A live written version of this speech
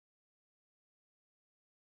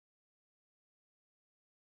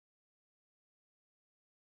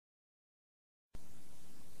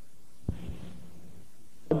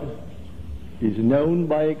is known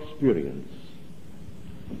by experience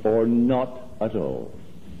or not at all.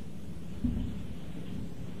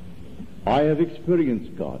 I have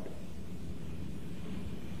experienced God.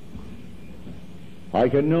 I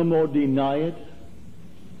can no more deny it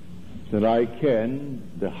than I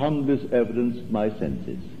can the humblest evidence of my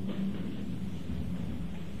senses.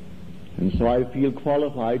 And so I feel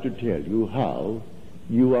qualified to tell you how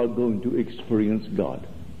you are going to experience God.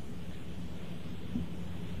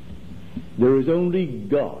 There is only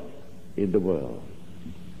God in the world.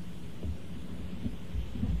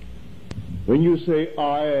 When you say,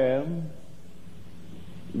 I am,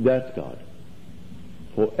 that's God,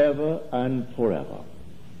 forever and forever.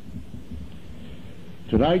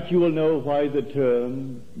 Tonight you will know why the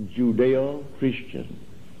term Judeo-Christian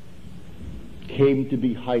came to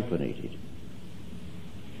be hyphenated.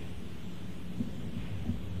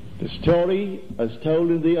 The story, as told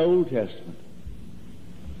in the Old Testament,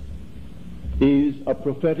 is a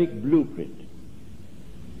prophetic blueprint.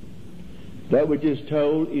 That which is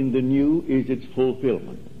told in the New is its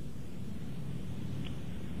fulfillment.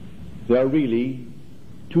 There are really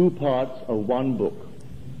two parts of one book,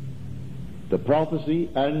 the prophecy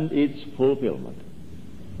and its fulfillment.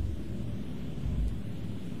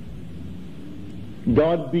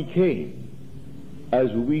 God became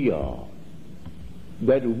as we are,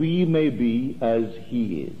 that we may be as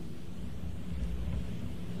He is.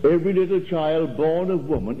 Every little child born of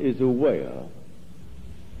woman is aware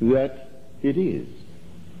that it is.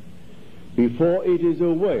 Before it is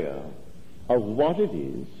aware of what it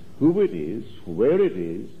is, who it is, where it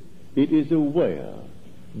is aware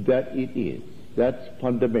that it is. That's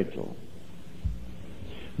fundamental.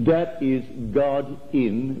 That is God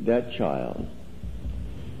in that child.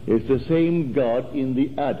 It's the same God in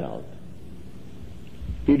the adult.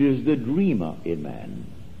 It is the dreamer in man.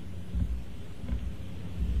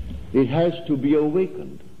 It has to be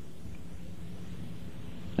awakened.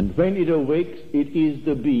 And when it awakes, it is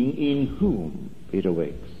the being in whom it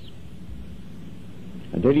awakes.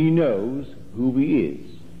 And then he knows who he is.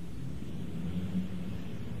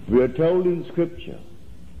 We are told in Scripture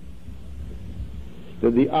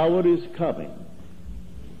that the hour is coming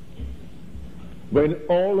when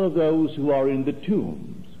all of those who are in the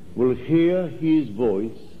tombs will hear his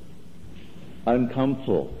voice and come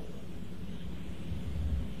forth.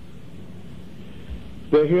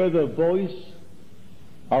 They hear the voice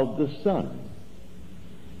of the Son.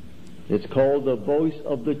 It's called the voice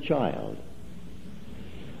of the child.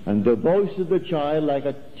 And the voice of the child, like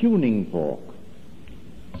a tuning fork,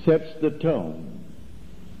 sets the tone.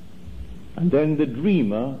 And then the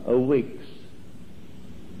dreamer awakes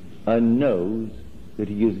and knows that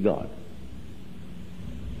he is God.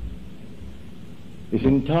 It's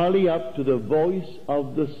entirely up to the voice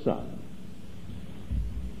of the Son.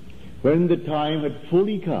 When the time had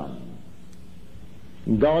fully come,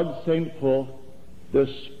 God sent forth the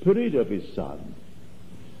Spirit of His Son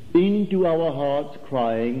into our hearts,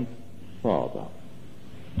 crying, Father.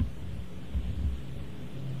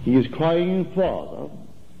 He is crying, Father,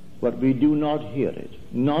 but we do not hear it,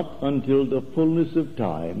 not until the fullness of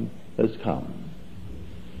time has come.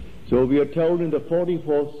 So we are told in the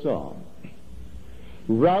 44th Psalm,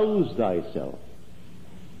 rouse thyself.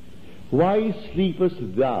 Why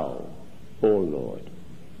sleepest thou, O Lord?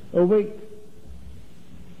 Awake.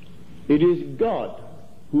 It is God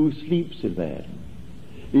who sleeps in man.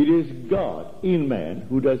 It is God in man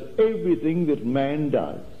who does everything that man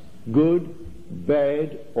does, good,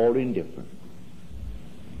 bad, or indifferent.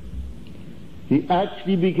 He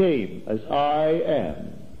actually became as I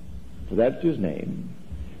am, for that's his name,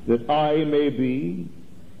 that I may be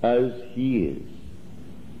as he is,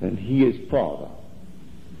 and he is Father.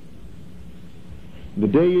 The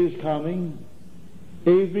day is coming,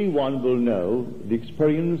 everyone will know the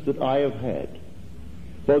experience that I have had.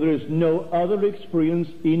 For there is no other experience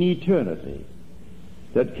in eternity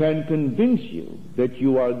that can convince you that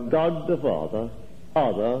you are God the Father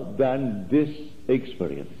other than this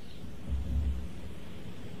experience.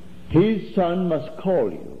 His Son must call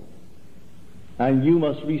you, and you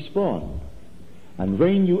must respond. And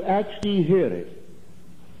when you actually hear it,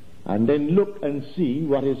 and then look and see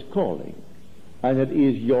what is calling, and it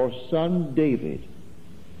is your son David,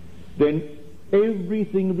 then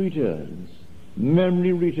everything returns,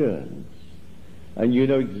 memory returns, and you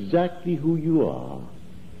know exactly who you are,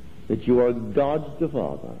 that you are God the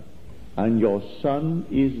Father, and your son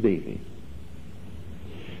is David.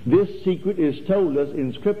 This secret is told us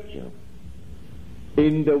in Scripture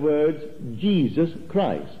in the words Jesus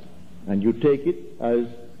Christ, and you take it as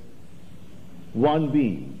one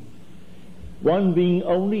being. One being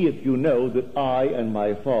only if you know that I and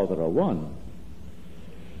my Father are one.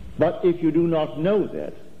 But if you do not know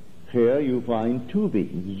that, here you find two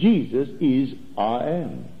beings. Jesus is I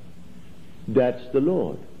am. That's the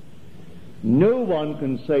Lord. No one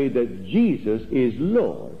can say that Jesus is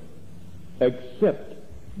Lord except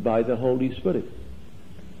by the Holy Spirit.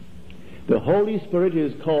 The Holy Spirit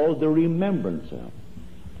is called the remembrancer.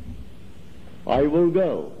 I will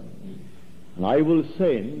go and I will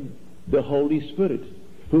send the Holy Spirit,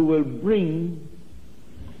 who will bring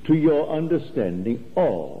to your understanding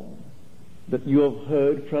all that you have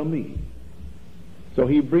heard from me. So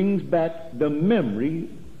he brings back the memory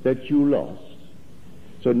that you lost.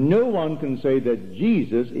 So no one can say that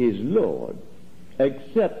Jesus is Lord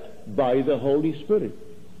except by the Holy Spirit.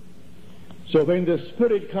 So when the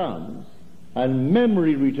Spirit comes and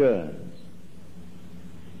memory returns,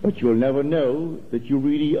 but you'll never know that you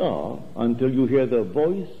really are until you hear the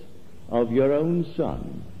voice of your own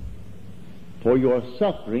Son. For you are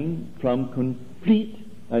suffering from complete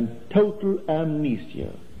and total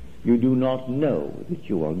amnesia. You do not know that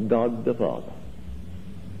you are God the Father.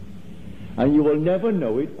 And you will never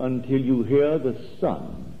know it until you hear the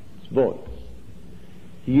Son's voice.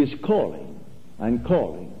 He is calling and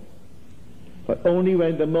calling. But only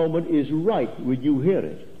when the moment is right will you hear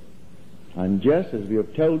it. And just as we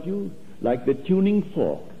have told you, like the tuning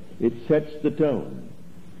fork, it sets the tone.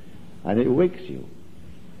 And it wakes you.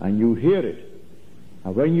 And you hear it.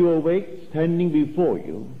 And when you awake, standing before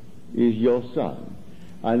you is your Son.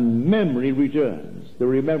 And memory returns, the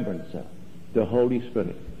remembrancer, the Holy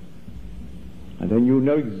Spirit. And then you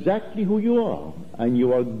know exactly who you are. And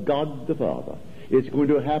you are God the Father. It's going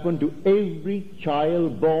to happen to every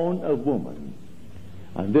child born of woman.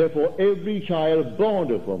 And therefore every child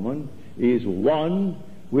born of woman is one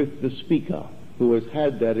with the speaker who has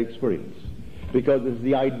had that experience. Because it's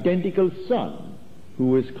the identical Son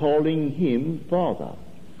who is calling him Father.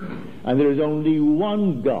 And there is only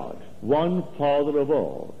one God, one Father of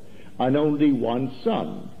all, and only one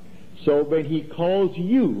Son. So when he calls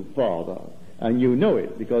you Father, and you know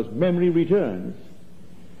it because memory returns,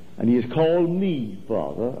 and he has called me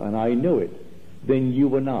Father, and I know it, then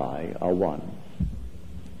you and I are one.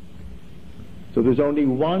 So there's only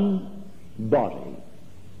one body,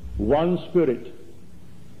 one Spirit,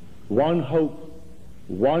 one hope,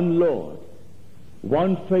 one Lord,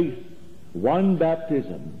 one faith, one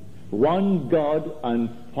baptism, one God and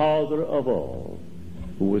Father of all,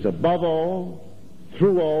 who is above all,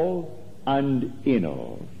 through all, and in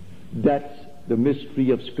all. That's the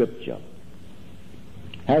mystery of Scripture.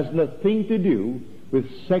 Has nothing to do with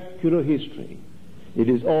secular history. It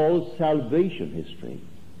is all salvation history.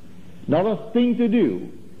 Not a thing to do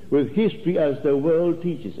with history as the world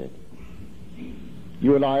teaches it.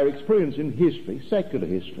 You and I are experiencing history, secular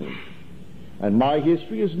history. And my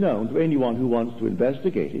history is known to anyone who wants to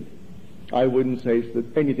investigate it. I wouldn't say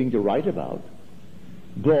it's anything to write about.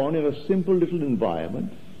 Born in a simple little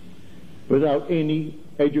environment, without any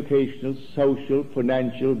educational, social,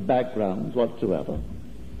 financial backgrounds whatsoever.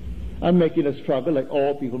 I'm making a struggle, like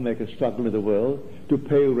all people make a struggle in the world, to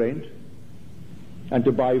pay rent and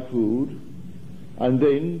to buy food, and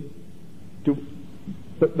then to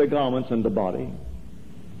put the garments on the body.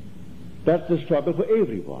 That's the struggle for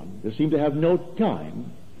everyone. They seem to have no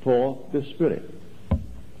time for the Spirit.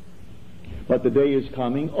 But the day is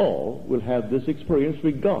coming, all will have this experience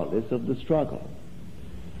regardless of the struggle.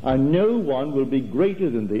 And no one will be greater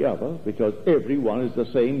than the other, because everyone is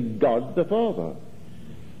the same God the Father.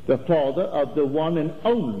 The Father of the one and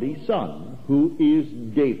only Son, who is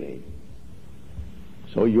David.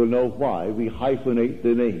 So you'll know why we hyphenate the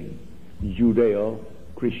name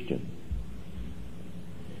Judeo-Christian.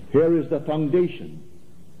 Here is the foundation,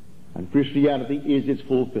 and Christianity is its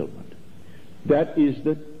fulfillment. That is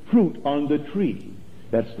the fruit on the tree.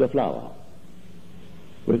 That's the flower.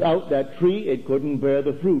 Without that tree, it couldn't bear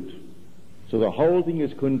the fruit. So the whole thing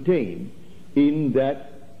is contained in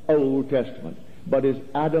that Old Testament, but is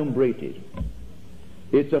adumbrated.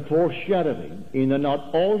 It's a foreshadowing in a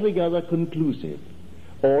not altogether conclusive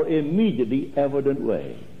or immediately evident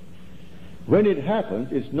way. When it happens,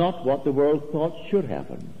 it's not what the world thought should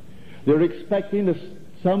happen. They're expecting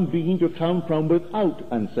some being to come from without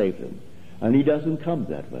and save them. And he doesn't come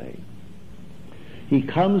that way. He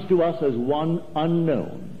comes to us as one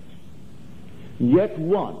unknown, yet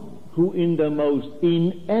one who in the most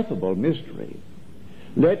ineffable mystery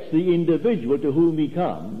lets the individual to whom he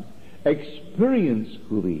comes experience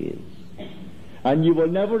who he is. And you will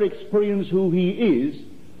never experience who he is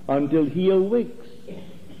until he awakes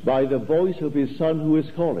by the voice of his Son who is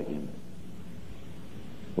calling him.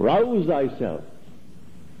 Rouse thyself.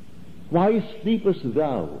 Why sleepest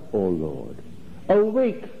thou, O Lord?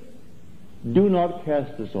 Awake do not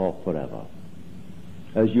cast us off forever,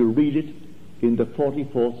 as you read it in the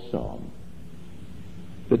 44th Psalm,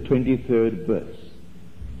 the 23rd verse.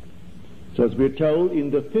 So as we're told in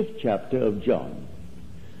the 5th chapter of John,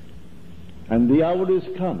 and the hour is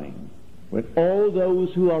coming when all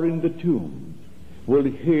those who are in the tomb will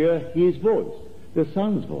hear his voice, the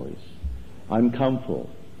Son's voice, and come forth.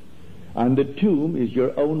 And the tomb is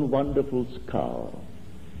your own wonderful skull.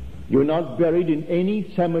 You're not buried in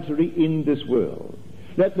any cemetery in this world.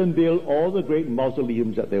 Let them build all the great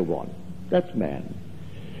mausoleums that they want. That's man.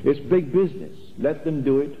 It's big business. Let them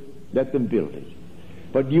do it. Let them build it.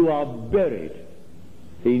 But you are buried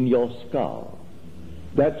in your skull.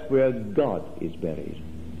 That's where God is buried.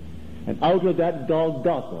 And out of that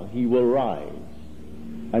Golgotha he will rise.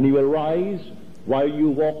 And he will rise while you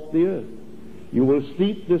walk the earth. You will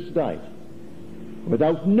sleep this night.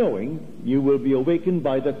 Without knowing, you will be awakened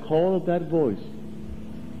by the call of that voice.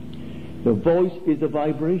 The voice is a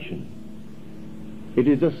vibration. It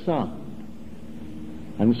is a sound.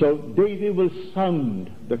 And so David will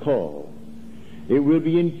sound the call. It will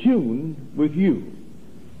be in tune with you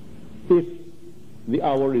if the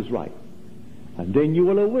hour is right. And then you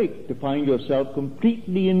will awake to find yourself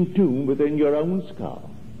completely in tune within your own skull.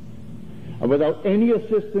 And without any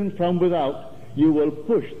assistance from without, you will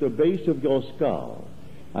push the base of your skull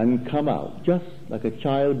and come out, just like a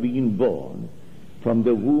child being born from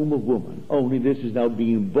the womb of woman. Only this is now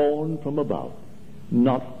being born from above,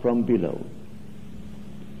 not from below.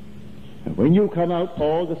 And when you come out,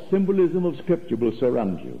 all the symbolism of Scripture will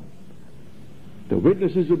surround you. The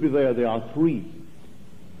witnesses will be there. There are 3.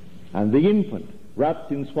 And the infant,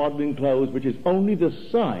 wrapped in swaddling clothes, which is only the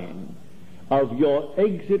sign of your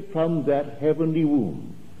exit from that heavenly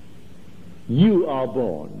womb. You are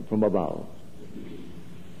born from above.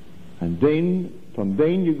 And then, from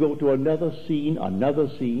then you go to another scene,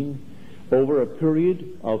 over a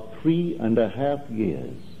period of 3.5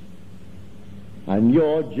 years. And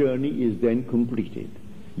your journey is then completed.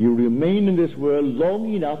 You remain in this world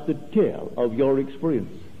long enough to tell of your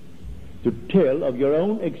experience, to tell of your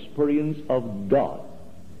own experience of God.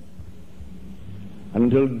 And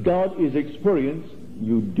until God is experienced,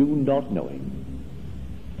 you do not know him.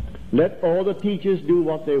 Let all the teachers do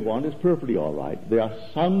what they want. It's perfectly all right. They are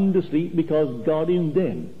sound asleep because God in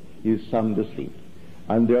them is sound asleep.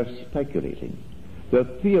 And they're speculating. They're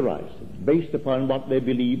theorizing based upon what they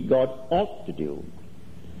believe God ought to do.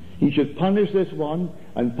 He should punish this one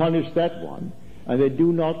and punish that one. And they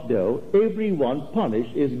do not know everyone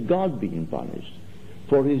punished is God being punished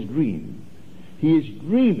for his dream. He is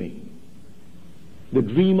dreaming the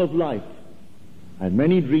dream of life. And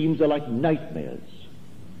many dreams are like nightmares.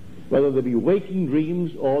 Whether they be waking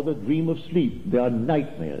dreams or the dream of sleep, they are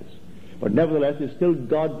nightmares. But nevertheless, it's still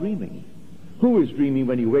God dreaming. Who is dreaming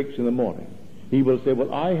when he wakes in the morning? He will say,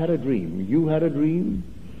 well, I had a dream. You had a dream?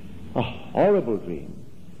 A horrible dream.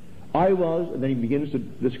 I was, and then he begins to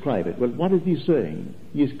describe it. Well, what is he saying?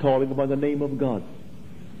 He is calling upon the name of God.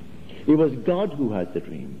 It was God who had the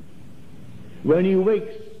dream. When he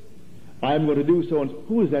wakes, I am going to do so and so.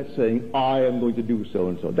 Who is that saying, I am going to do so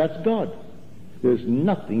and so? That's God. There's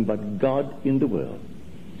nothing but God in the world.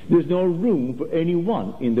 There's no room for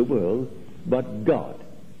anyone in the world but God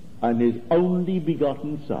and his only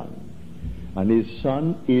begotten Son. And his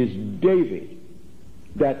Son is David.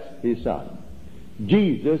 That's his Son.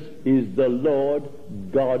 Jesus is the Lord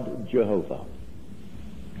God Jehovah.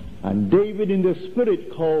 And David in the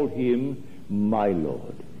Spirit called him my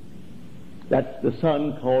Lord. That's the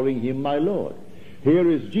Son calling him my Lord. Here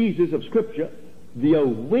is Jesus of Scripture, the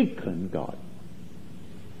awakened God.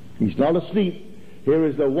 He's not asleep. Here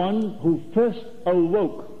is the one who first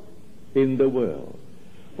awoke in the world.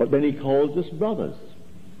 But then he calls us brothers.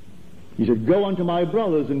 He said, go unto my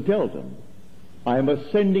brothers and tell them, I am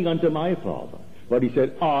ascending unto my Father. But he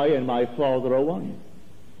said, I and my Father are one.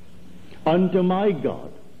 Unto my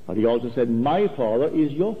God. But he also said, my Father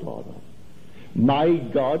is your Father. My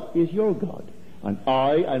God is your God. And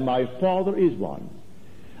I and my Father is one.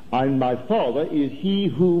 And my Father is he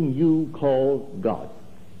whom you call God.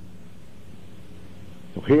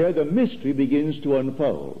 So here the mystery begins to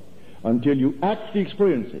unfold. Until you actually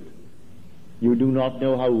experience it, you do not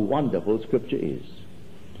know how wonderful Scripture is.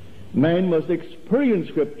 Man must experience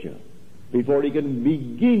Scripture before he can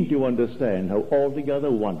begin to understand how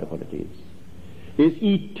altogether wonderful it is. It's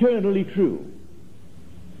eternally true.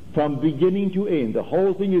 From beginning to end, the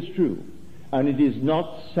whole thing is true. And it is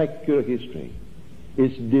not secular history.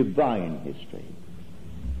 It's divine history.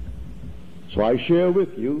 So I share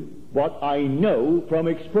with you what I know from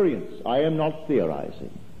experience. I am not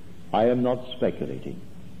theorizing. I am not speculating.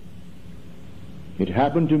 It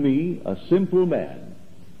happened to me, a simple man,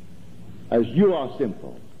 as you are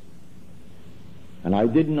simple. And I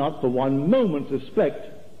did not for one moment suspect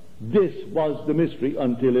this was the mystery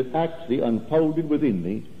until it actually unfolded within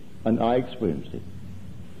me and I experienced it.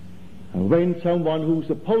 And when someone who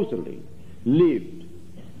supposedly lived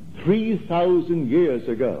 3,000 years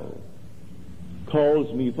ago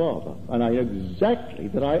calls me Father, and I know exactly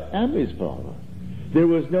that I am his Father, there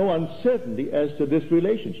was no uncertainty as to this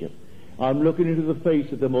relationship. I'm looking into the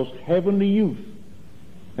face of the most heavenly youth,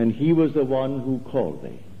 and he was the one who called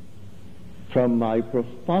me from my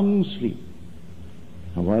profound sleep.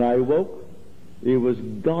 And when I woke, it was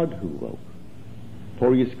God who woke,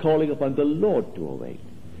 for he is calling upon the Lord to awake.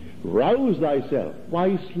 Rouse thyself.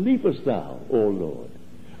 Why sleepest thou, O Lord?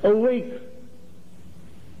 Awake.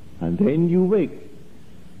 And then you wake,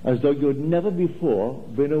 as though you had never before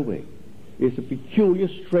been awake. It's a peculiar,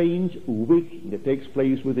 strange waking that takes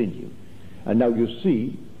place within you. And now you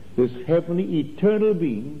see this heavenly, eternal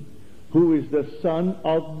being who is the Son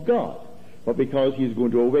of God. But because he's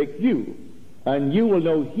going to awake you, and you will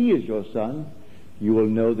know he is your Son, you will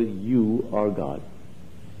know that you are God.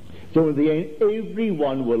 So in the end,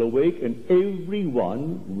 everyone will awake and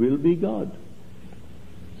everyone will be God.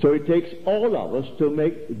 So it takes all of us to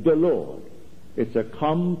make the Lord. It's a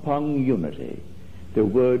compound unity. The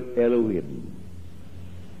word Elohim.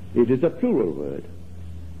 It is a plural word.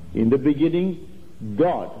 In the beginning,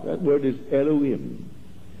 God. That word is Elohim.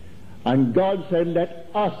 And God said, let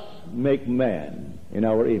us make man in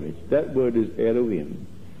our image. That word is Elohim.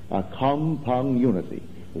 A compound unity.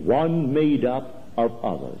 One made up of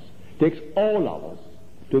others. It takes all of us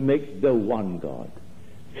to make the one God.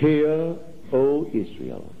 Hear, O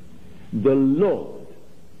Israel, the Lord,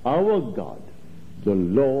 our God, the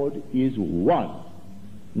Lord is one,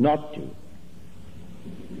 not two.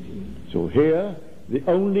 So here, the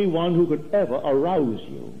only one who could ever arouse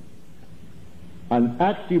you and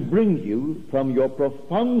actually bring you from your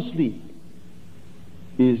profound sleep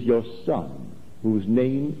is your Son, whose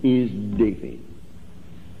name is David.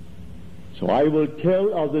 So I will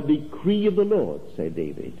tell of the decree of the Lord, said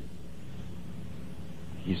David.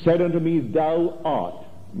 He said unto me, thou art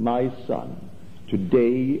my Son.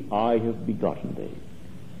 Today I have begotten thee.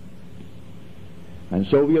 And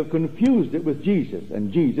so we have confused it with Jesus,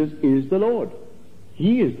 and Jesus is the Lord.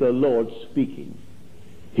 He is the Lord speaking.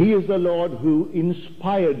 He is the Lord who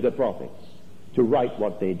inspired the prophets to write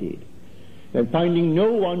what they did. And finding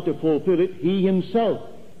no one to fulfill it, he himself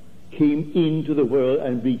came into the world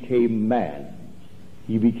and became man.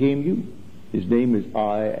 He became you. His name is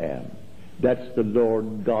I Am. That's the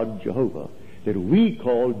Lord God Jehovah that we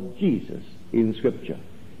call Jesus in Scripture.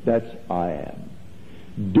 That's I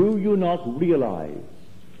Am. Do you not realize,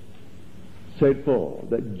 said Paul,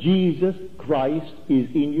 that Jesus Christ is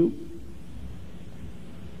in you?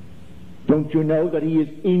 Don't you know that he is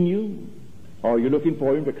in you? Or are you looking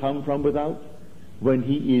for him to come from without when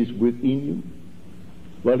he is within you?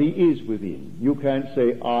 Well, he is within. You can't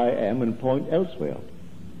say I am and point elsewhere.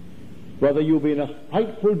 Whether you've been in a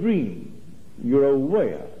frightful dream, you're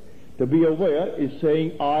aware. To be aware is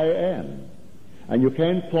saying I am. And you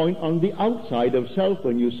can't point on the outside of self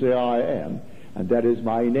when you say I am. And that is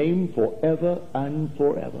my name forever and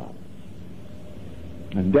forever.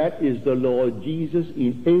 And that is the Lord Jesus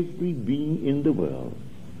in every being in the world.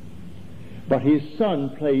 But his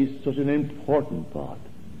Son plays such an important part.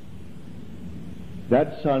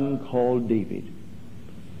 That Son called David.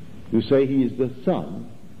 You say he is the son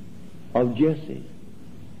of Jesse.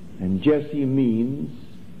 And Jesse means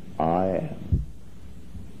I am.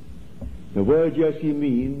 The word Jesse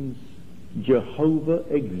means Jehovah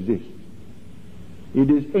exists. It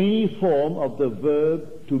is any form of the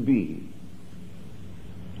verb to be.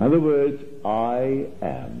 In other words, I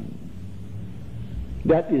am.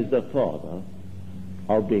 That is the father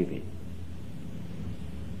of David.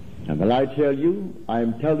 And when I tell you, I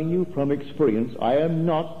am telling you from experience, I am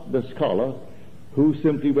not the scholar who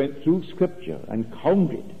simply went through Scripture and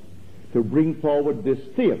counted to bring forward this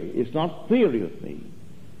theory. It's not theory with me.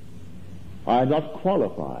 I am not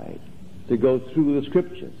qualified to go through the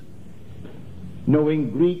Scriptures,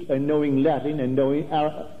 knowing Greek and knowing Latin and knowing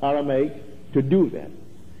Aramaic to do that.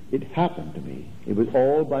 It happened to me. It was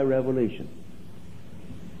all by revelation.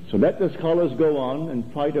 So let the scholars go on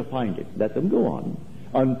and try to find it. Let them go on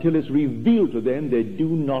until it's revealed to them. They do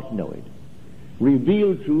not know it.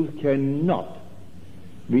 Revealed truth cannot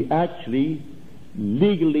be actually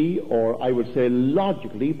legally, or I would say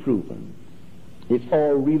logically proven. It's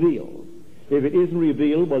all revealed. If it isn't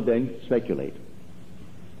revealed, well then speculate.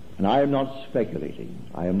 And I am not speculating.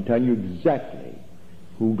 I am telling you exactly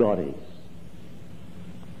who God is.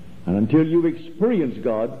 And until you experience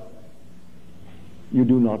God, you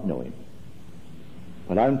do not know him.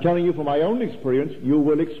 But I'm telling you from my own experience, you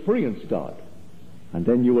will experience God. And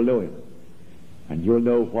then you will know him. And you'll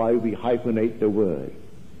know why we hyphenate the word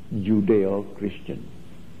Judeo-Christian.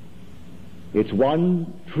 It's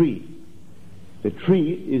one tree. The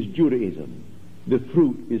tree is Judaism. The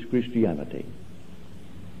fruit is Christianity.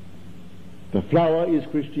 The flower is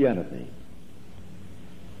Christianity.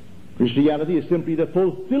 Christianity is simply the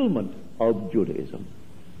fulfillment of Judaism.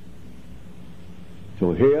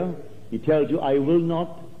 So here he tells you, I will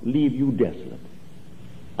not leave you desolate.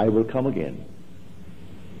 I will come again.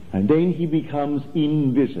 And then he becomes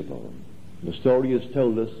invisible. The story is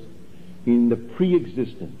told us in the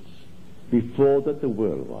pre-existence, before that the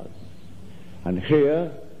world was. And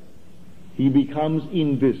here he becomes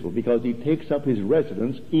invisible because he takes up his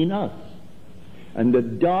residence in us. And the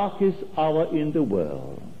darkest hour in the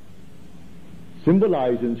world,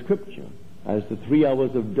 symbolized in Scripture as the 3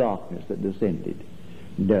 hours of darkness that descended.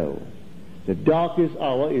 No. The darkest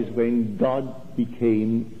hour is when God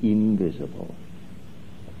became invisible.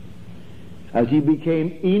 As he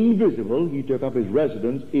became invisible, he took up his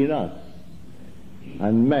residence in us.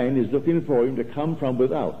 And man is looking for him to come from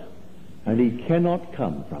without. And he cannot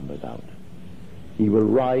come from without. He will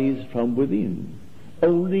rise from within,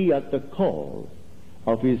 only at the call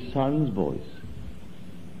of his Son's voice.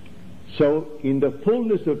 So, in the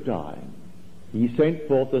fullness of time, he sent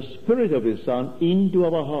forth the Spirit of his Son into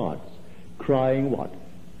our hearts, crying what?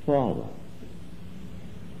 Father.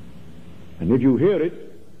 And if you hear it,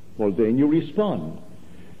 well, then you respond.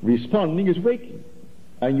 Responding is waking.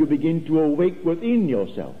 And you begin to awake within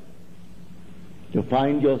yourself. To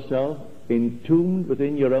find yourself entombed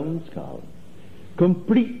within your own skull,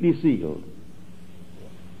 completely sealed.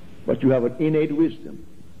 But you have an innate wisdom.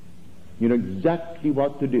 You know exactly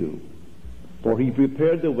what to do. For he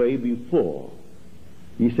prepared the way before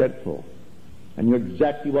he set forth. And you know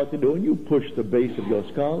exactly what to do. And you push the base of your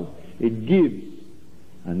skull. It gives.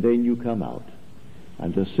 And then you come out.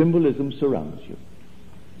 And the symbolism surrounds you.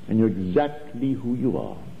 And you're exactly who you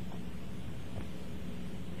are.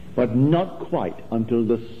 But not quite until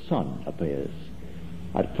the Son appears.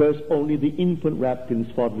 At first only the infant wrapped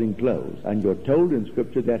in swaddling clothes. And you're told in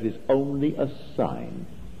Scripture that is only a sign.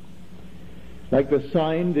 Like the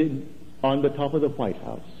sign on the top of the White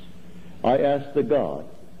House. I asked the guard,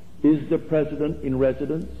 is the President in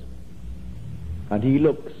residence? And he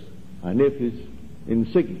looks, and if his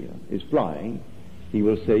insignia is flying, he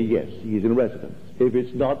will say yes, he is in residence. If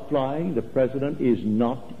it's not flying, the President is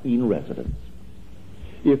not in residence.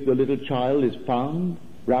 If the little child is found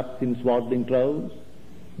wrapped in swaddling clothes,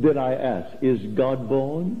 then I ask, is God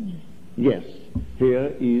born? Yes,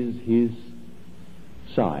 here is his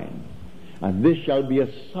sign. And this shall be a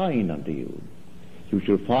sign unto you. You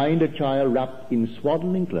shall find a child wrapped in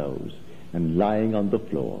swaddling clothes and lying on the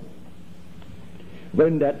floor.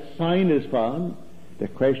 When that sign is found, the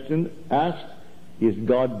question asked, is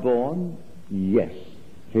God born? Yes.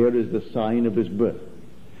 Here is the sign of his birth.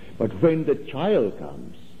 But when the child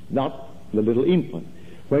comes, not the little infant,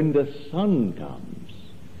 when the Son comes,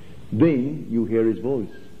 then you hear his voice.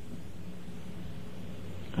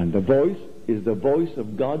 And the voice is the voice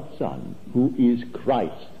of God's Son, who is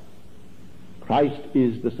Christ. Christ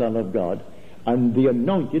is the Son of God, and the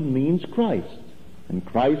anointed means Christ, and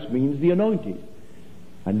Christ means the anointed.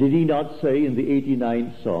 And did he not say in the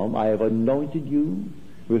 89th Psalm, I have anointed you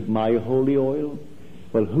with my holy oil?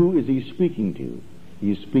 Well, who is he speaking to?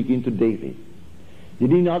 He is speaking to David.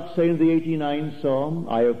 Did he not say in the 89th Psalm,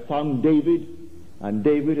 I have found David, and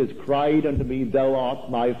David has cried unto me, thou art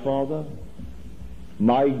my Father,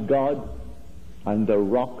 my God, and the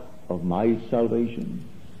rock of my salvation?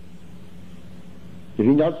 Did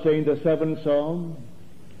he not say in the 7th Psalm,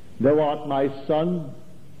 thou art my Son,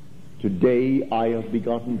 today I have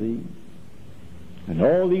begotten thee? And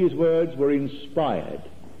all these words were inspired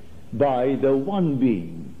by the one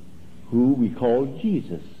being who we call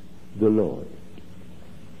Jesus, the Lord.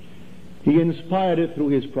 He inspired it through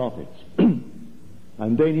his prophets.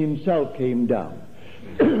 And then himself came down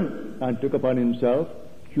and took upon himself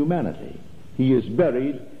humanity. He is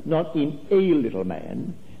buried not in a little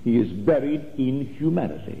man, he is buried in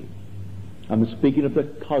humanity. I'm speaking of the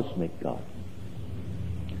cosmic God,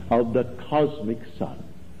 of the cosmic Son.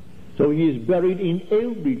 So he is buried in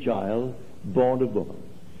every child born of woman.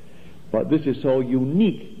 But this is so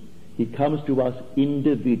unique. He comes to us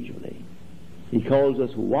individually. He calls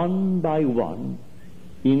us one by one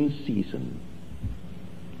in season.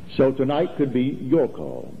 So tonight could be your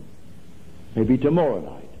call. Maybe tomorrow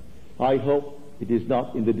night. I hope it is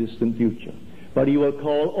not in the distant future. But he will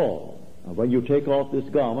call all. when you take off this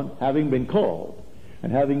garment, having been called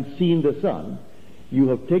and having seen the sun, you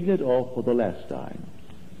have taken it off for the last time.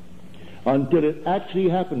 Until it actually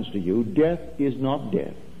happens to you, death is not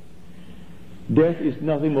death. Death is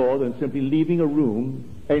nothing more than simply leaving a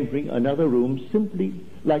room, entering another room, simply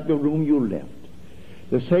like the room you left.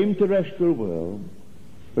 The same terrestrial world,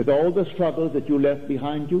 with all the struggles that you left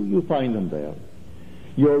behind you, you find them there.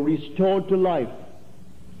 You're restored to life,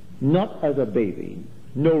 not as a baby,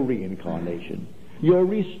 no reincarnation. You're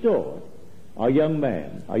restored, a young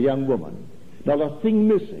man, a young woman, not a thing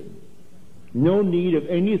missing. No need of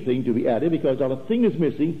anything to be added, because not a thing is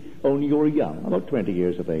missing, only you're young, about 20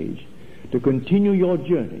 years of age, to continue your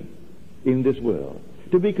journey in this world,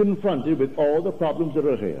 to be confronted with all the problems that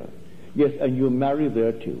are here. Yes, and you marry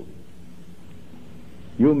there too.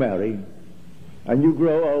 You marry, and you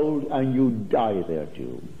grow old, and you die there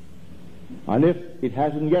too. And if it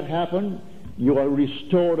hasn't yet happened, you are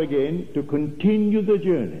restored again to continue the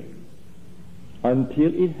journey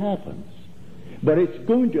until it happens. But it's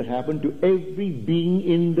going to happen to every being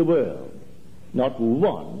in the world. Not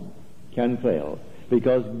one can fail,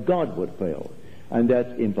 because God would fail, and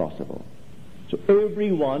that's impossible. So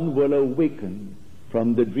everyone will awaken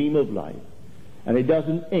from the dream of life. And it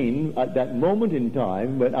doesn't end at that moment in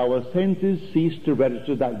time when our senses cease to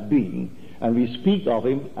register that being, and we speak of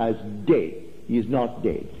him as dead. He is not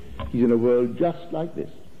dead. He's in a world just like this,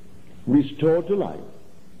 restored to life,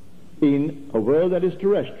 in a world that is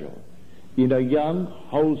terrestrial, in a young,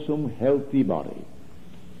 wholesome, healthy body,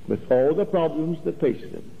 with all the problems that face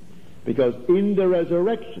him. Because in the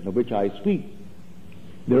resurrection of which I speak,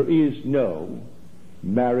 there is no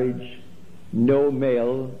marriage, no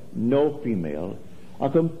male, no female, a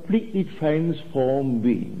completely transformed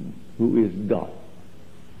being who is God.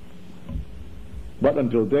 But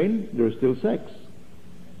until then, there is still sex.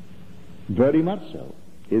 Very much so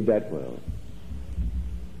in that world.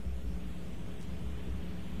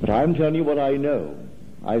 But I'm telling you what I know.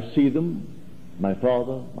 I see them, my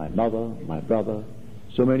father, my mother, my brother,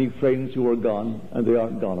 so many friends who are gone, and they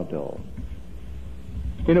aren't gone at all.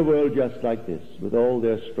 In a world just like this, with all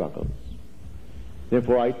their struggles.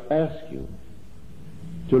 Therefore, I ask you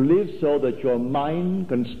to live so that your mind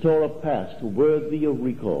can store a past worthy of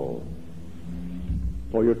recall,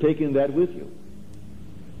 for you're taking that with you.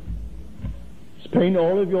 Spend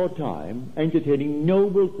all of your time entertaining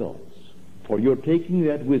noble thoughts, for you're taking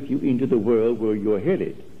that with you into the world where you're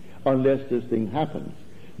headed, unless this thing happens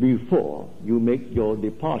before you make your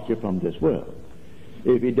departure from this world.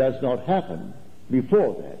 If it does not happen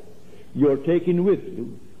before that, you're taking with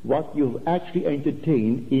you what you've actually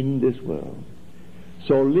entertained in this world.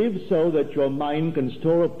 So live so that your mind can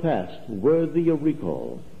store a past worthy of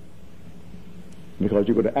recall, because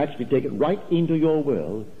you're going to actually take it right into your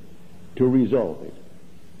world to resolve it.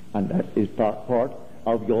 And that is part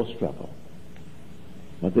of your struggle.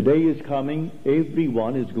 But the day is coming,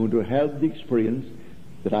 everyone is going to have the experience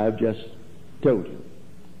that I have just told you.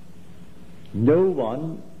 No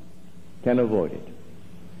one can avoid it.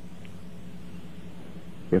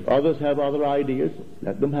 If others have other ideas,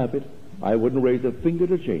 let them have it. I wouldn't raise a finger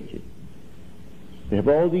to change it. They have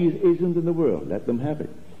all these isms in the world, let them have it.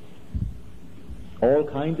 All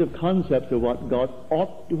kinds of concepts of what God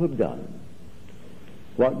ought to have done.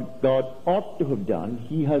 What God ought to have done,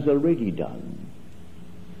 he has already done.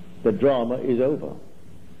 The drama is over.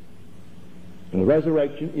 The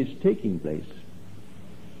resurrection is taking place.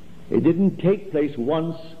 It didn't take place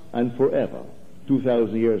once and forever,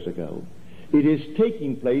 2,000 years ago. It is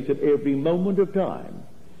taking place at every moment of time.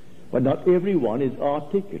 But not everyone is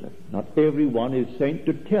articulate. Not everyone is sent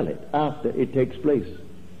to tell it after it takes place.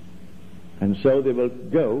 And so they will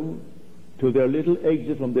go to their little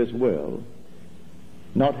exit from this world,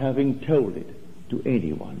 not having told it to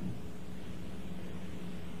anyone.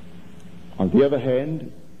 On the other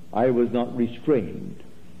hand, I was not restrained.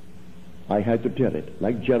 I had to tell it,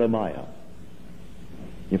 like Jeremiah.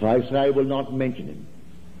 If I say I will not mention him,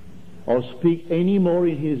 or speak any more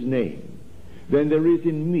in his name, then there is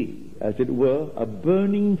in me, as it were, a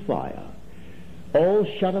burning fire, all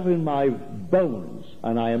shut up in my bones,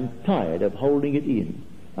 and I am tired of holding it in,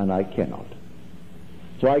 and I cannot.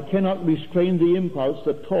 So I cannot restrain the impulse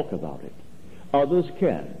to talk about it. Others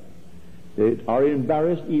can. They are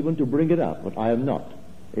embarrassed even to bring it up, but I am not.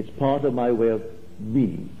 It's part of my way of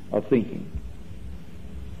being, of thinking.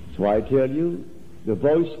 So I tell you, the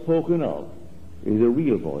voice spoken of is a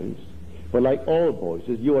real voice, but like all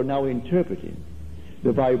voices, you are now interpreting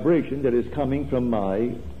the vibration that is coming from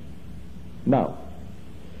my mouth.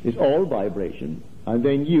 It's all vibration, and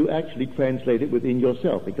then you actually translate it within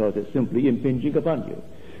yourself, because it's simply impinging upon you.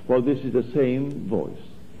 Well, this is the same voice.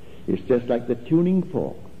 It's just like the tuning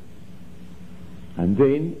fork. And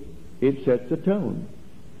then it sets a tone.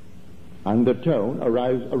 And the tone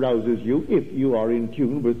arouses you if you are in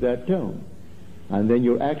tune with that tone. And then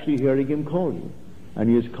you're actually hearing him call you. And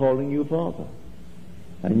he is calling you Father.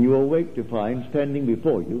 And you awake to find standing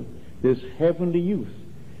before you this heavenly youth.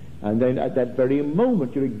 And then at that very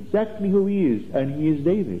moment you're exactly who he is. And he is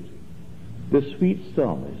David, the sweet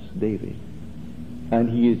psalmist, David. And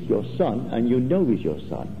he is your son, and you know he's your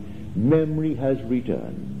son. Memory has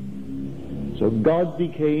returned. So God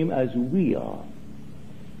became as we are,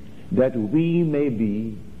 that we may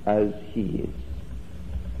be as he is.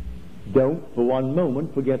 Don't for one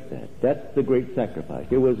moment forget that. That's the great sacrifice.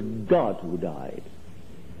 It was God who died.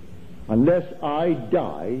 Unless I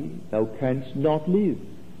die, thou canst not live.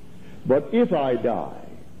 But if I die,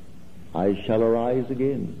 I shall arise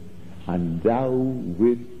again, and thou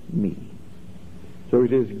with me. So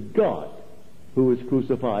it is God who is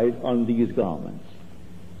crucified on these garments.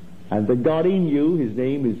 And the God in you, his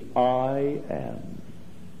name is I am.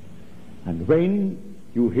 And when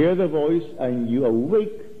you hear the voice and you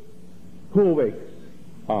awake, who awakes?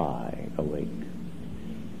 I awake.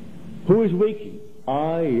 Who is waking?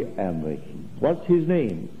 I am waking. What's his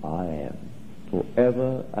name? I am.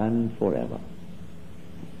 Forever and forever.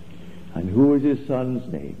 And who is his son's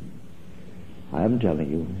name? I am telling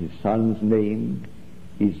you, his son's name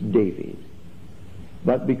is David.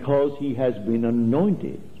 But because he has been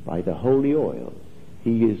anointed by the holy oil,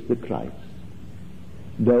 he is the Christ.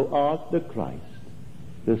 Thou art the Christ,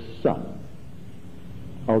 the Son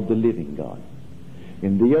of the living God.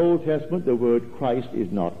 In the Old Testament, the word Christ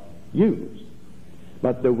is not used,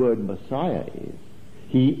 but the word Messiah is.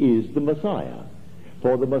 He is the Messiah.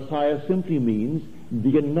 For the Messiah simply means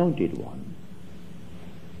the anointed one.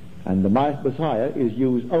 And the Messiah is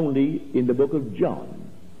used only in the book of John.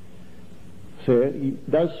 So he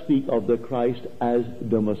does speak of the Christ as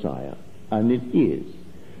the Messiah. And it is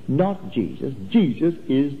not Jesus. Jesus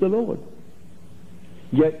is the Lord.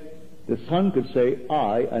 Yet the Son could say,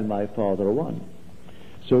 I and my Father are one.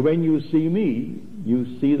 So when you see me,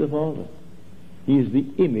 you see the Father. He is the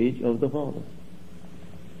image of the Father.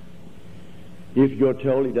 If you're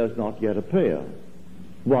told he does not yet appear,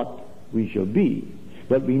 what we shall be,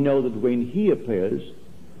 but we know that when he appears,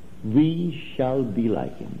 we shall be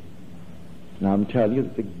like him. Now I'm telling you,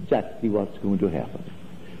 that's exactly what's going to happen.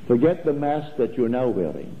 Forget the mask that you're now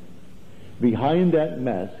wearing. Behind that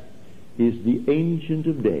mask is the Ancient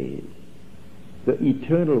of Days, the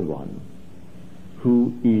Eternal One,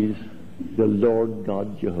 who is the Lord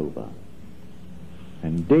God Jehovah.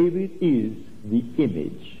 And David is the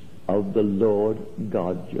image of the Lord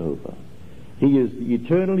God Jehovah. He is the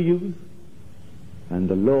eternal youth, and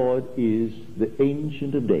the Lord is the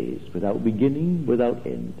Ancient of Days, without beginning, without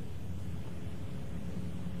end.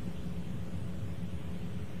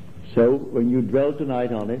 So when you dwell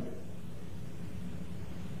tonight on it,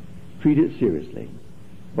 treat it seriously.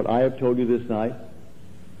 What I have told you this night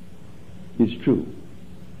is true.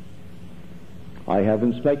 I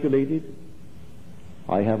haven't speculated.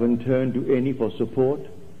 I haven't turned to any for support.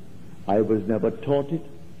 I was never taught it.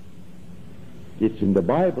 It's in the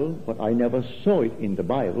Bible, but I never saw it in the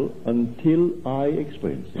Bible until I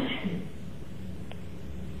experienced it.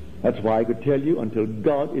 That's why I could tell you, until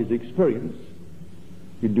God is experienced,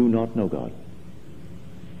 you do not know God.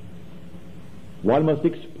 One must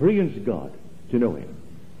experience God to know him.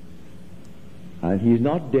 And he's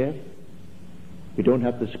not deaf. You don't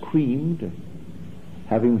have to scream to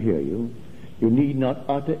have him hear you. You need not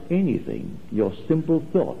utter anything. Your simple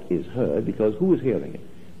thought is heard, because who is hearing it?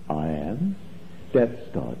 I am. That's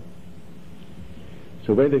God.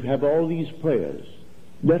 So when they have all these prayers,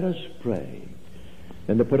 let us pray.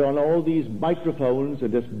 And they put on all these microphones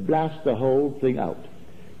and just blast the whole thing out,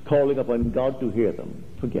 calling upon God to hear them.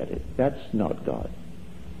 Forget it. That's not God.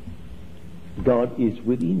 God is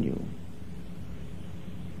within you.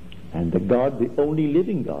 And the God, the only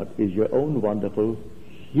living God, is your own wonderful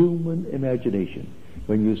human imagination.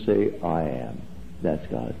 When you say, I am, that's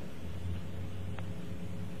God.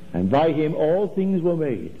 And by him all things were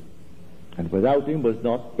made, and without him was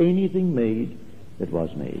not anything made that was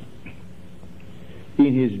made.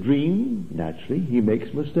 In his dream, naturally, he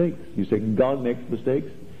makes mistakes. You say God makes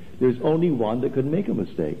mistakes? There's only one that can make a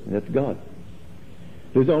mistake, and that's God.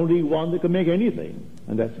 There's only one that can make anything,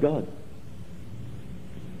 and that's God.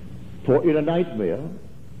 For in a nightmare,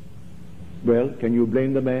 well, can you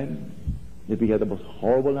blame the man if he had the most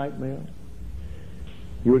horrible nightmare?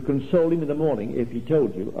 You would console him in the morning if he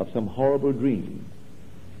told you of some horrible dream.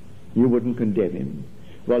 You wouldn't condemn him.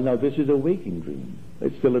 Well, now this is a waking dream.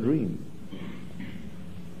 It's still a dream.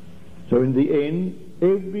 So in the end,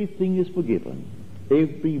 Everything is forgiven.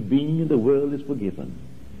 Every being in the world is forgiven.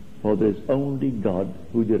 For there's only God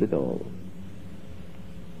who did it all.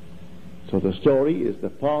 So the story is the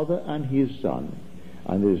Father and His Son,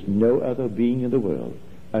 and there's no other being in the world.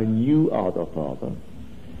 And you are the Father,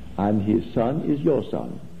 and His Son is your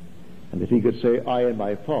Son. And if He could say, I and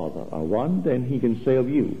my Father are one, then He can say of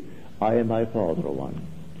you, I and my Father are one.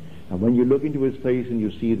 And when you look into His face and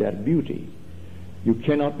you see that beauty, you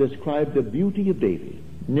cannot describe the beauty of David.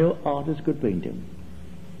 No artist could paint him.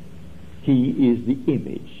 He is the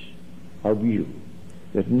image of you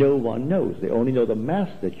that no one knows. They only know the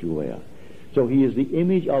mask that you wear. So He is the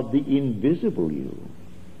image of the invisible you.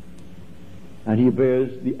 And He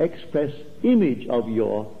bears the express image of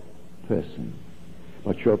your person.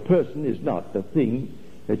 But your person is not the thing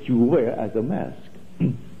that you wear as a mask.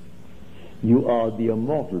 You are the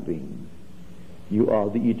immortal being. You are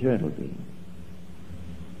the eternal being.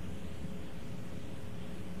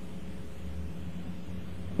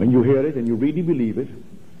 When you hear it and you really believe it,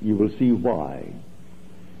 you will see why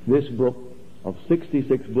this book of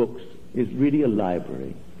 66 books is really a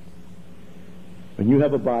library. When you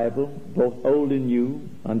have a Bible, both old and new,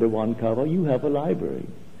 under one cover, you have a library.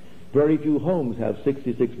 Very few homes have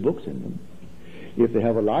 66 books in them. If they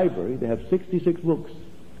have a library, they have 66 books.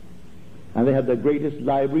 And they have the greatest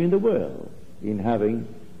library in the world in having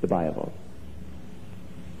the Bible.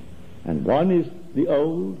 And one is the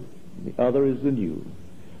old, the other is the new.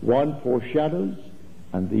 One foreshadows,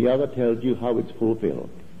 and the other tells you how it's fulfilled.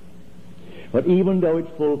 But even though it's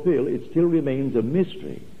fulfilled, it still remains a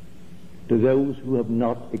mystery to those who have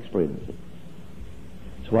not experienced it.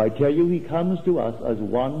 So I tell you, He comes to us as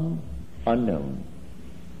one unknown,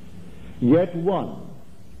 yet one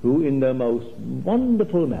who in the most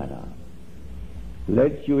wonderful manner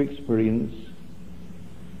lets you experience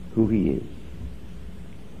who He is.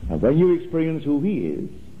 And when you experience who He is,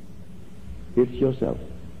 it's yourself.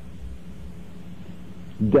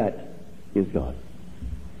 That is God.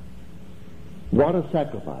 What a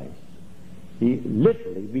sacrifice. He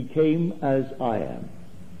literally became as I am,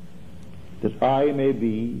 that I may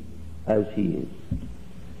be as He is.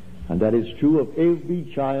 And that is true of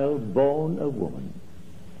every child born of woman.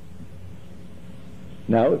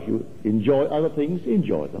 Now, if you enjoy other things,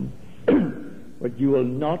 enjoy them. But you will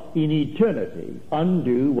not in eternity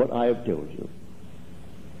undo what I have told you.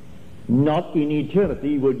 Not in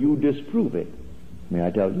eternity will you disprove it. May I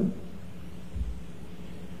tell you?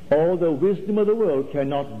 All the wisdom of the world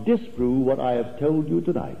cannot disprove what I have told you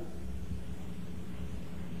tonight.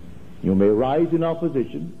 You may rise in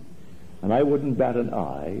opposition, and I wouldn't bat an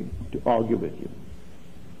eye to argue with you.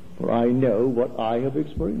 For I know what I have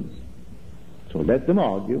experienced. So let them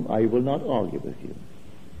argue. I will not argue with you.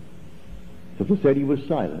 So he said He was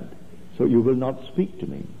silent, so you will not speak to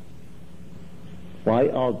me. Why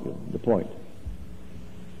argue? The point.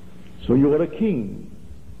 So you are a king.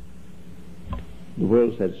 The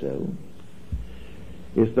world said so.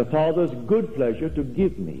 It's the Father's good pleasure to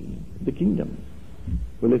give me the kingdom.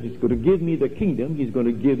 Well, if He's going to give me the kingdom, He's going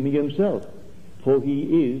to give me Himself, for He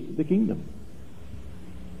is the kingdom.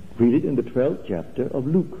 Read it in the 12th chapter of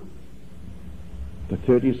Luke, the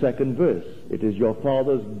 32nd verse. It is your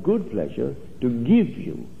Father's good pleasure to give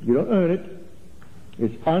you. You don't earn it.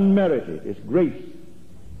 It's unmerited. It's grace.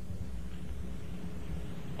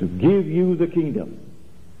 To give you the kingdom.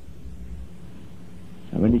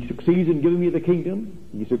 And when He succeeds in giving me the kingdom,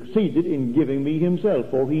 He succeeded in giving me Himself,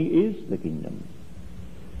 for He is the kingdom.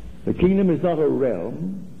 The kingdom is not a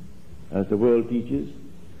realm, as the world teaches.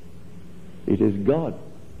 It is God.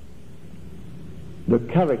 The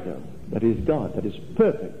character that is God, that is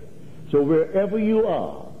perfect. So wherever you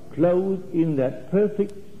are, clothed in that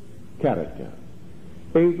perfect character,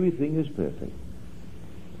 everything is perfect.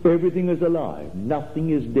 Everything is alive. Nothing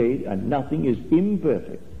is dead and nothing is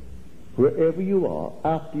imperfect. Wherever you are,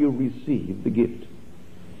 after you receive the gift.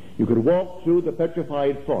 You could walk through the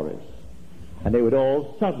petrified forest, and they would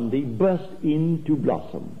all suddenly burst into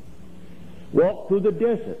blossom. Walk through the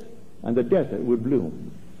desert, and the desert would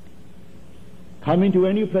bloom. Come into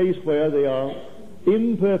any place where they are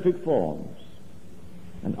imperfect forms,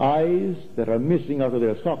 and eyes that are missing out of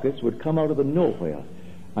their sockets would come out of the nowhere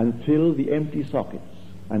and fill the empty sockets,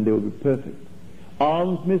 and they would be perfect.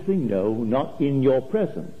 Arms missing? No, not in your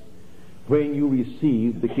presence, when you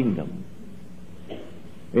receive the kingdom.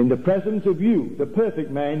 In the presence of you, the perfect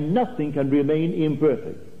man, nothing can remain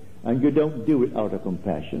imperfect. And you don't do it out of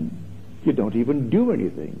compassion. You don't even do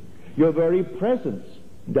anything. Your very presence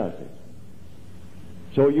does it.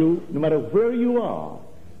 So you, no matter where you are,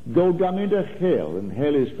 go down into hell, and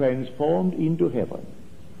hell is transformed into heaven.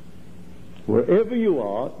 Wherever you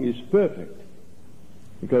are is perfect.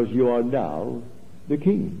 because you are now the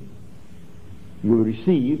king. You will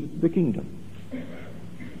receive the kingdom.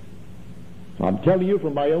 So I'm telling you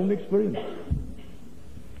from my own experience.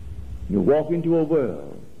 You walk into a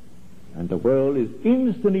world, and the world is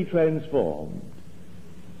instantly transformed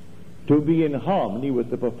to be in harmony with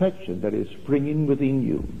the perfection that is springing within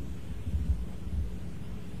you.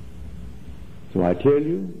 So I tell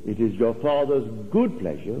you, it is your Father's good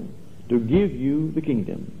pleasure to give you the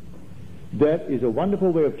kingdom. That is a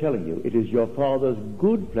wonderful way of telling you it is your Father's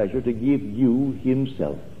good pleasure to give you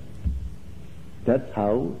himself. That's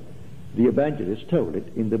how the evangelist told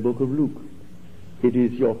it in the book of Luke. It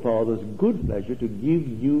is your Father's good pleasure to give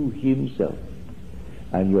you himself.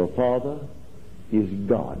 And your Father is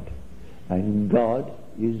God. And God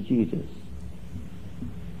is Jesus.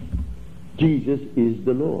 Jesus is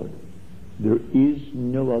the Lord. There is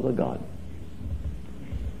no other God.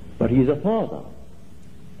 But he's a Father.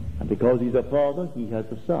 And because he's a Father, he has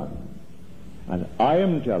a Son. And I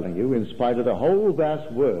am telling you, in spite of the whole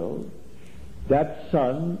vast world, that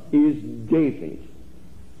Son is David,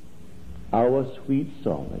 our sweet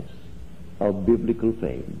psalmist of biblical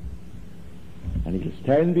fame. And he'll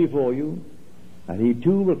stand before you, and he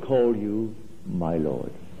too will call you my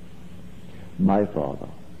Lord, my Father,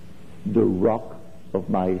 the rock of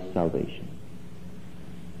my salvation.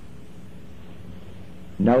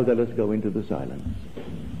 Now let us go into the silence.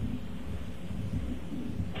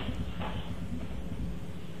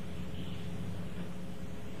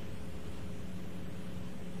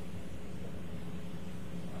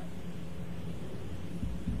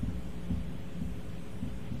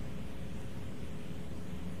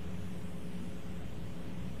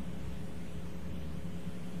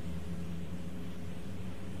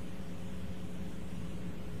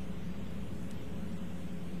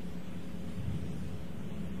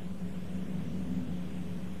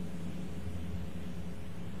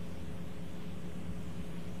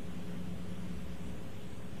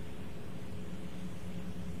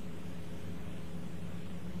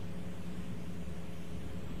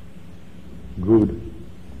 Good.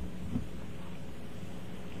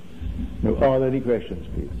 Now, are there any questions,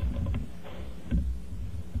 please?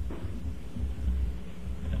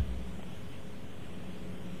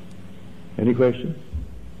 Any questions?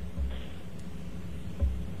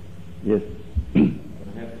 Yes.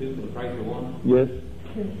 Can I have two for the price of one? Yes.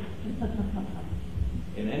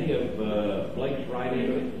 In any of Blake's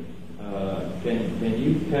writings, can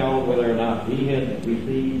you tell whether or not he had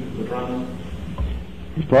received the promise?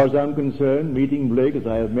 As far as I'm concerned, meeting Blake as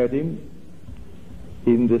I have met him,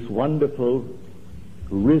 in this wonderful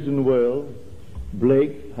risen world,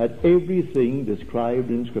 Blake had everything described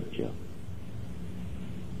in Scripture.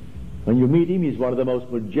 When you meet him, he's one of the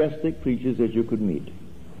most majestic creatures that you could meet.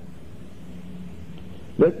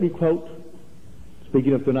 Let me quote,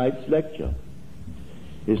 speaking of tonight's lecture,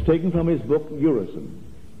 it's taken from his book, Urizen.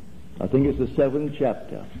 I think it's the 7th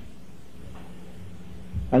chapter.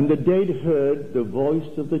 And the dead heard the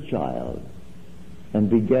voice of the child and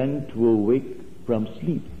began to awake from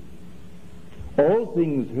sleep. All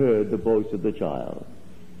things heard the voice of the child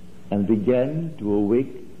and began to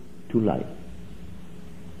awake to life.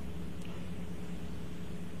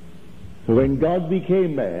 So when God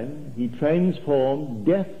became man, he transformed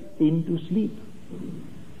death into sleep.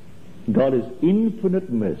 God is infinite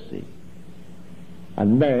mercy,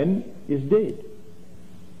 and man is dead.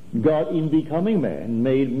 God, in becoming man,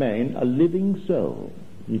 made man a living soul.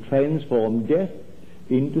 He transformed death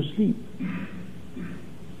into sleep.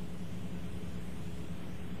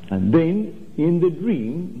 And then, in the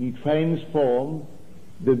dream, he transformed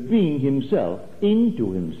the being himself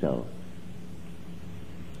into himself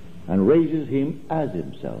and raises him as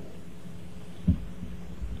himself.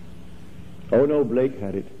 Oh no, Blake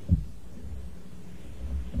had it.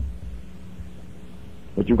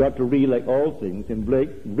 But you've got to read, like all things, and Blake,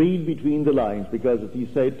 read between the lines, because as he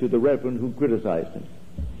said to the Reverend who criticized him,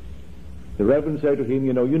 the Reverend said to him,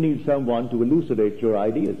 you know, you need someone to elucidate your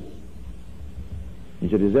ideas. He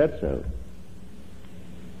said, is that so?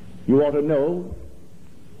 You ought to know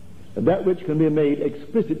that which can be made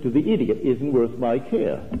explicit to the idiot isn't worth my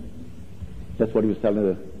care. That's what he was telling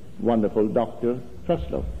the wonderful Dr.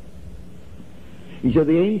 Truslow. He said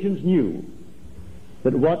the ancients knew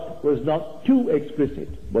that what was not too explicit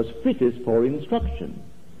was fittest for instruction,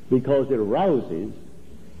 because it arouses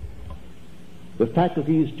the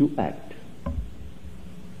faculties to act.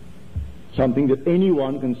 Something that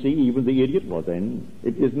anyone can see, even the idiot. Well then,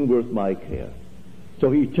 it isn't worth my care. So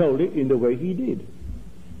he told it in the way he did,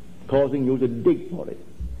 causing you to dig for it.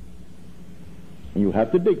 And you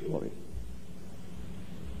have to dig for it.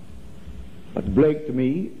 But Blake, to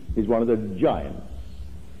me, is one of the giants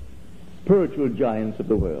spiritual giants of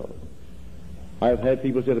the world. I've had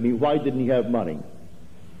people say to me, why didn't he have money?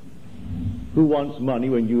 Who wants money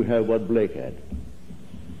when you have what Blake had?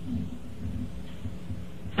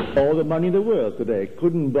 All the money in the world today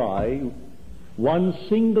couldn't buy one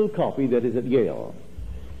single copy that is at Yale.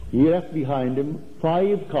 He left behind him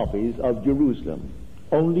 5 copies of Jerusalem.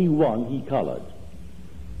 Only one he colored.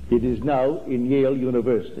 It is now in Yale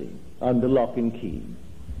University under lock and key.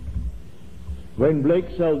 When Blake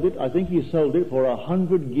sold it, I think he sold it for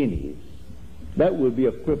 100 guineas. That would be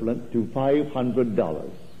equivalent to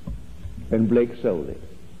 $500 when Blake sold it.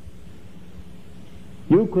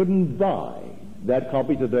 You couldn't buy that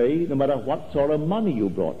copy today no matter what sort of money you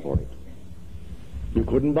brought for it. You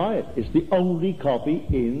couldn't buy it. It's the only copy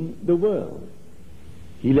in the world.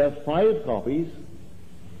 He left 5 copies.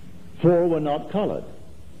 4 were not colored.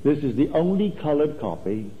 This is the only colored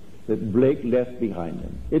copy that Blake left behind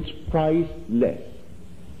him. It's priceless.